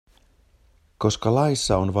Koska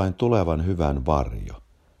laissa on vain tulevan hyvän varjo,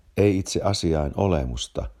 ei itse asiain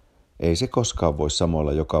olemusta, ei se koskaan voi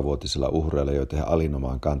samoilla jokavuotisilla uhreilla, joita he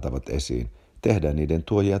alinomaan kantavat esiin, tehdä niiden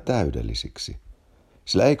tuojia täydellisiksi.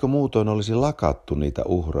 Sillä eikö muutoin olisi lakattu niitä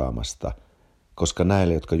uhraamasta, koska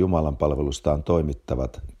näille, jotka Jumalan palvelustaan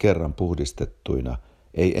toimittavat kerran puhdistettuina,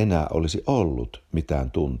 ei enää olisi ollut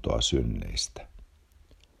mitään tuntoa synneistä.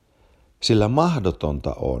 Sillä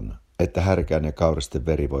mahdotonta on, että härkään ja kauristen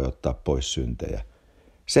veri voi ottaa pois syntejä.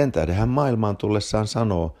 Sen tähden hän maailmaan tullessaan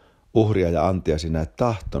sanoo, uhria ja antia sinä et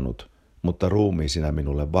tahtonut, mutta ruumiin sinä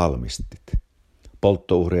minulle valmistit.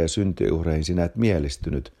 Polttouhreja ja syntiuhreihin sinä et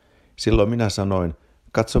mielistynyt. Silloin minä sanoin,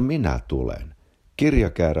 katso minä tulen.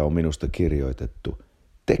 Kirjakäärä on minusta kirjoitettu,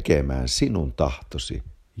 tekemään sinun tahtosi,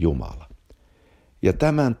 Jumala. Ja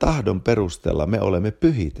tämän tahdon perusteella me olemme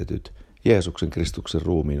pyhitetyt Jeesuksen Kristuksen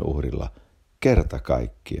ruumiin uhrilla kerta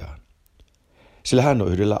kaikkiaan. Sillä hän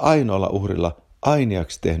on yhdellä ainoalla uhrilla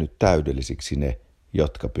ainiaksi tehnyt täydellisiksi ne,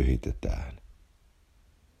 jotka pyhitetään.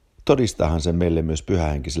 Todistaahan se meille myös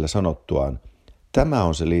pyhähenkisellä sanottuaan, tämä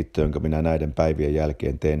on se liitto, jonka minä näiden päivien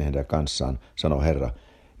jälkeen teen heidän kanssaan, sanoi Herra.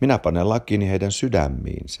 Minä panen lakini heidän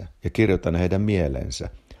sydämiinsä ja kirjoitan heidän mielensä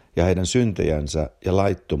ja heidän syntejänsä ja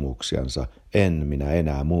laittomuuksiansa en minä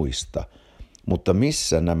enää muista. Mutta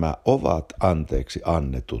missä nämä ovat anteeksi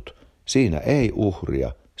annetut, siinä ei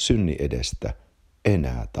uhria synni edestä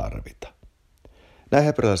enää tarvita. Näin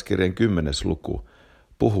hebrealaiskirjan 10. luku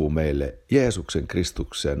puhuu meille Jeesuksen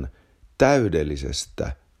Kristuksen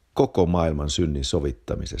täydellisestä koko maailman synnin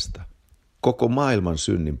sovittamisesta, koko maailman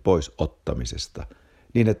synnin pois ottamisesta,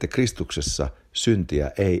 niin että Kristuksessa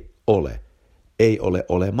syntiä ei ole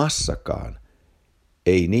olemassakaan,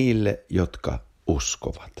 ei niille, jotka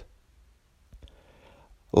uskovat.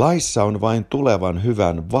 Laissa on vain tulevan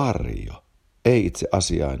hyvän varjo, ei itse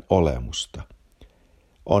asiain olemusta.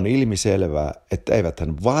 On ilmiselvää, että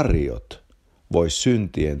eiväthän varjot voi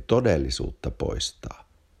syntien todellisuutta poistaa.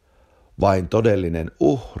 Vain todellinen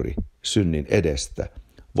uhri synnin edestä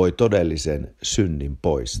voi todellisen synnin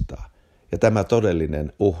poistaa. Ja tämä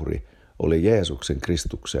todellinen uhri oli Jeesuksen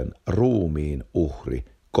Kristuksen ruumiin uhri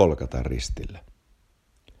Golgatan ristillä.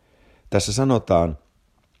 Tässä sanotaan,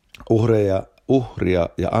 uhria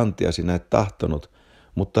ja antia sinä et tahtonut,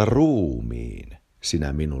 mutta ruumiin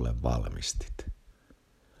sinä minulle valmistit.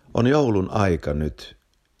 On joulun aika nyt,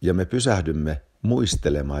 ja me pysähdymme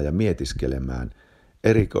muistelemaan ja mietiskelemään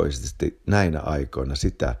erikoisesti näinä aikoina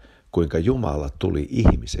sitä, kuinka Jumala tuli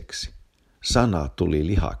ihmiseksi, sana tuli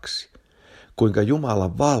lihaksi, kuinka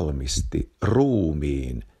Jumala valmisti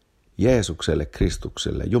ruumiin Jeesukselle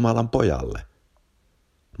Kristukselle, Jumalan pojalle,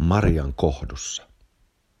 Marian kohdussa.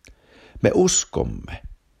 Me uskomme,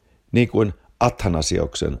 niin kuin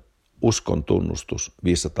Athanasioksen uskon tunnustus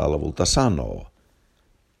 500-luvulta sanoo,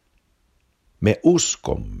 me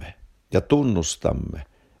uskomme ja tunnustamme,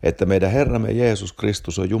 että meidän Herramme Jeesus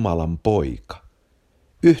Kristus on Jumalan poika,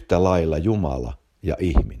 yhtä lailla Jumala ja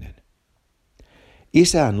ihminen.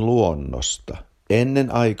 Isän luonnosta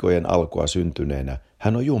ennen aikojen alkua syntyneenä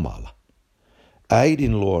hän on Jumala.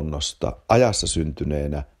 Äidin luonnosta ajassa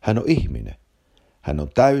syntyneenä hän on ihminen. Hän on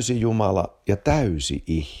täysi Jumala ja täysi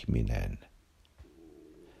ihminen.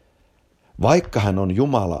 Vaikka hän on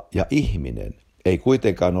Jumala ja ihminen, ei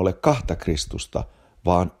kuitenkaan ole kahta Kristusta,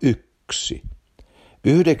 vaan yksi.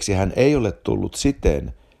 Yhdeksi hän ei ole tullut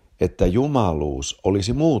siten, että jumaluus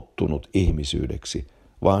olisi muuttunut ihmisyydeksi,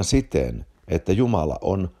 vaan siten, että Jumala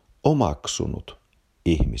on omaksunut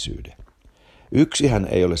ihmisyyden. Yksi hän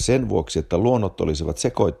ei ole sen vuoksi, että luonnot olisivat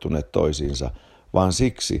sekoittuneet toisiinsa, vaan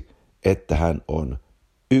siksi, että hän on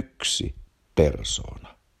yksi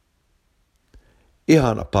persoona.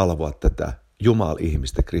 Ihana palvoa tätä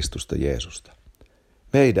Jumal-ihmistä Kristusta Jeesusta,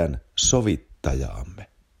 meidän sovittajaamme.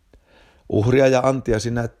 Uhria ja antia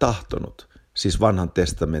sinä et tahtonut, siis vanhan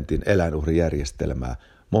testamentin eläinuhrijärjestelmää,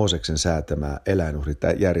 Mooseksen säätämää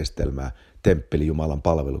eläinuhrijärjestelmää temppeli Jumalan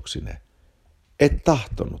palveluksineen. Et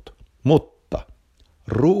tahtonut, mutta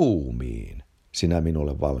ruumiin sinä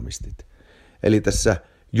minulle valmistit. Eli tässä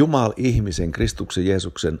Jumal-ihmisen Kristuksen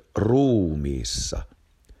Jeesuksen ruumiissa,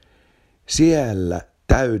 siellä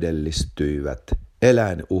täydellistyivät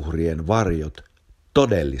eläinuhrien varjot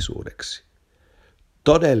todellisuudeksi.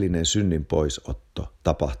 Todellinen synnin poisotto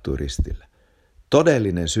tapahtui ristillä.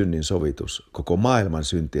 Todellinen synnin sovitus koko maailman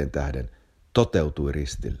syntien tähden toteutui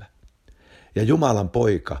ristillä. Ja Jumalan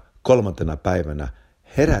poika 3. päivänä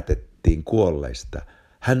herätettiin kuolleista.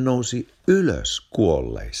 Hän nousi ylös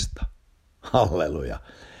kuolleista. Halleluja.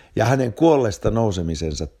 Ja hänen kuolleista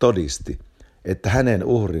nousemisensa todisti, että hänen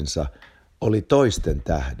uhrinsa oli toisten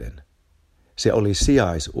tähden. Se oli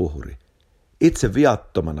sijaisuhri. Itse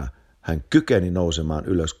viattomana Hän kykeni nousemaan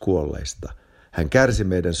ylös kuolleista. Hän kärsi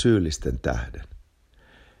meidän syyllisten tähden.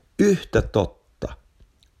 Yhtä totta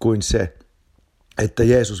kuin se, että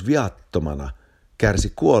Jeesus viattomana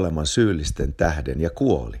kärsi kuoleman syyllisten tähden ja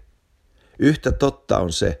kuoli. Yhtä totta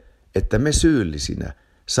on se, että me syyllisinä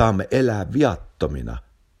saamme elää viattomina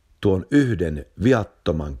tuon yhden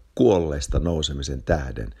viattoman kuolleista nousemisen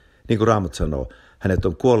tähden. Niin kuin Raamattu sanoo, hänet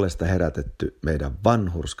on kuolleista herätetty meidän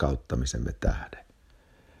vanhurskauttamisemme tähden.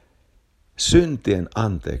 Syntien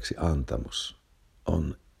anteeksi antamus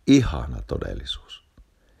on ihana todellisuus.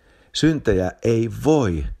 Syntejä ei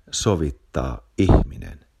voi sovittaa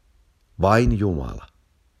ihminen, vain Jumala.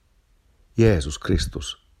 Jeesus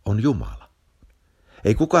Kristus on Jumala.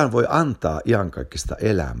 Ei kukaan voi antaa iankaikkista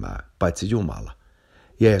elämää, paitsi Jumala.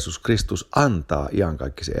 Jeesus Kristus antaa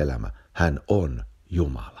iankaikkisen elämä. Hän on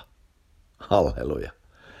Jumala. Halleluja.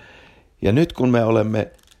 Ja nyt kun me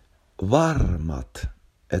olemme varmat,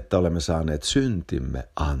 että olemme saaneet syntimme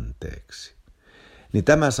anteeksi, niin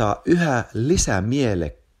tämä saa yhä lisää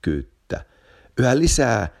mielekkyyttä, yhä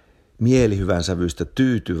lisää mielihyvänsävyistä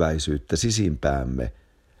tyytyväisyyttä sisimpäämme,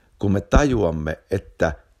 kun me tajuamme,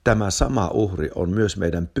 että tämä sama uhri on myös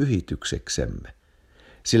meidän pyhitykseksemme.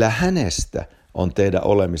 Sillä hänestä on teidän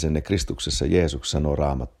olemisenne Kristuksessa Jeesuksessa, sanoo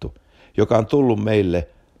Raamattu, joka on tullut meille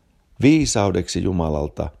viisaudeksi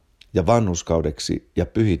Jumalalta ja vanhurskaudeksi ja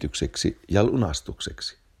pyhitykseksi ja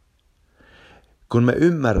lunastukseksi. Kun me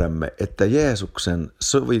ymmärrämme, että Jeesuksen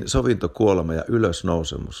sovintokuolema ja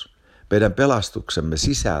ylösnousemus, meidän pelastuksemme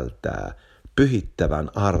sisältää pyhittävän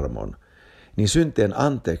armon, niin syntien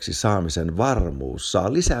anteeksi saamisen varmuus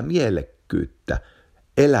saa lisää mielekkyyttä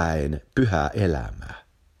eläen pyhää elämää.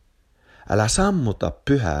 Älä sammuta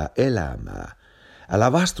pyhää elämää.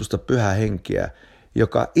 Älä vastusta pyhää henkeä,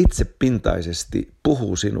 joka itsepintaisesti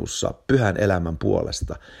puhuu sinussa pyhän elämän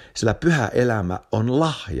puolesta, sillä pyhä elämä on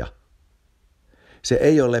lahja. Se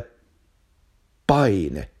ei ole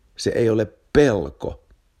paine, se ei ole pelko,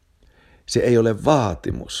 se ei ole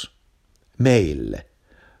vaatimus meille,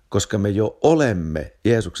 koska me jo olemme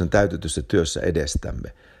Jeesuksen täytetyssä työssä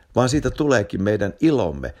edestämme, vaan siitä tuleekin meidän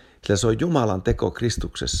ilomme, sillä se on Jumalan teko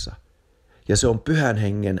Kristuksessa ja se on pyhän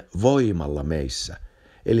hengen voimalla meissä.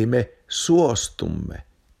 Eli me suostumme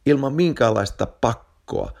ilman minkäänlaista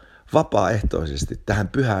pakkoa vapaaehtoisesti tähän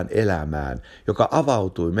pyhään elämään, joka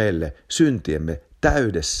avautui meille syntiemme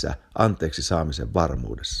täydessä anteeksi saamisen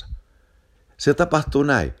varmuudessa. Se tapahtuu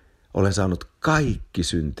näin. Olen saanut kaikki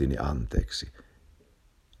syntini anteeksi.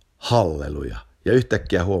 Halleluja. Ja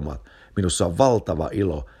yhtäkkiä huomaat, minussa on valtava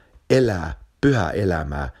ilo elää pyhää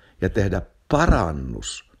elämää ja tehdä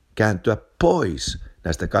parannus, kääntyä pois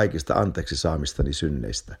näistä kaikista anteeksi saamistani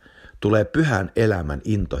synneistä. Tulee pyhän elämän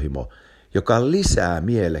intohimo, joka lisää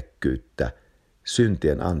mielekkyyttä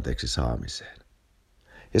syntien anteeksi saamiseen.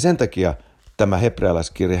 Ja sen takia tämä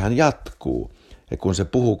hebrealaiskirjahan jatkuu, ja kun se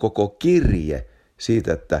puhuu koko kirje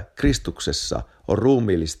siitä, että Kristuksessa on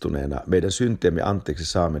ruumiillistuneena meidän syntiemme anteeksi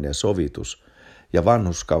saaminen ja sovitus ja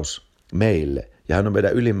vanhurskaus meille, ja hän on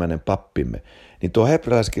meidän ylimmäinen pappimme, niin tuo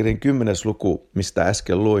hebrealaiskirjan 10. luku, mistä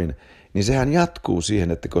äsken luin, niin sehän jatkuu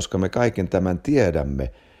siihen, että koska me kaiken tämän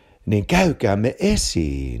tiedämme, niin käykäämme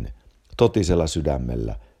esiin totisella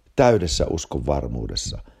sydämellä, täydessä uskon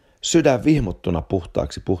varmuudessa, sydän vihmottuna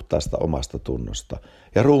puhtaaksi puhtaasta omasta tunnosta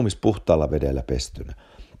ja ruumis puhtaalla vedellä pestynä.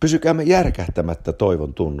 Pysykäämme järkähtämättä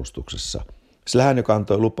toivon tunnustuksessa, sillä hän, joka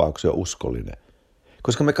antoi lupauksia, on uskollinen.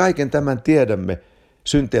 Koska me kaiken tämän tiedämme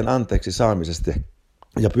syntien anteeksi saamisesta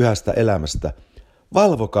ja pyhästä elämästä,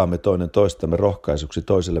 valvokaamme toinen toistamme rohkaisuksi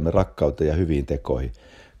toisellemme rakkauteen ja hyviin tekoihin,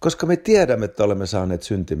 koska me tiedämme, että olemme saaneet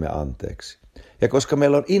syntimme anteeksi. Ja koska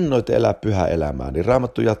meillä on innoite elää pyhää elämää, niin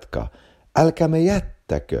Raamattu jatkaa, älkäämme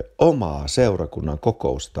jättäkö omaa seurakunnan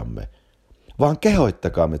kokoustamme, vaan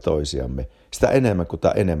kehoittakaamme toisiamme sitä enemmän kuin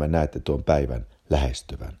enemmän näette tuon päivän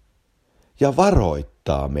lähestyvän. Ja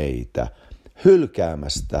varoittaa meitä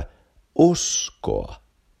hylkäämästä uskoa.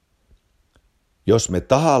 Jos me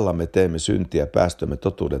tahallamme teemme syntiä päästömme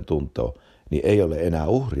totuuden tuntoon, niin ei ole enää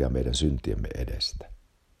uhria meidän syntiemme edestä.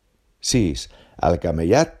 Siis älkäämme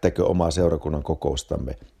jättäkö omaa seurakunnan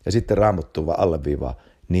kokoustamme ja sitten Raamattu vaan alleviivaa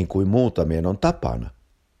niin kuin muutamien on tapana,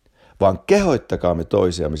 vaan kehoittakaamme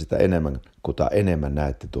toisiamme sitä enemmän kuin enemmän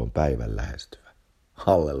näette tuon päivän lähestyvän.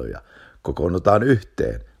 Halleluja. Kokoonnutaan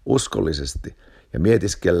yhteen uskollisesti ja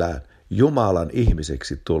mietiskellään Jumalan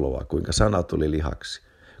ihmiseksi tuloa, kuinka sana tuli lihaksi,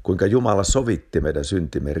 kuinka Jumala sovitti meidän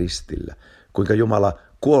syntimme ristillä, kuinka Jumala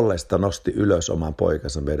kuolleesta nosti ylös oman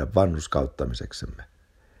poikansa meidän vanhurskauttamiseksemme.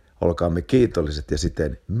 Olkaamme kiitolliset ja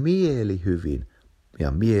siten mielihyvin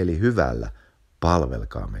ja mielihyvällä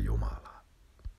palvelkaamme Jumalaa.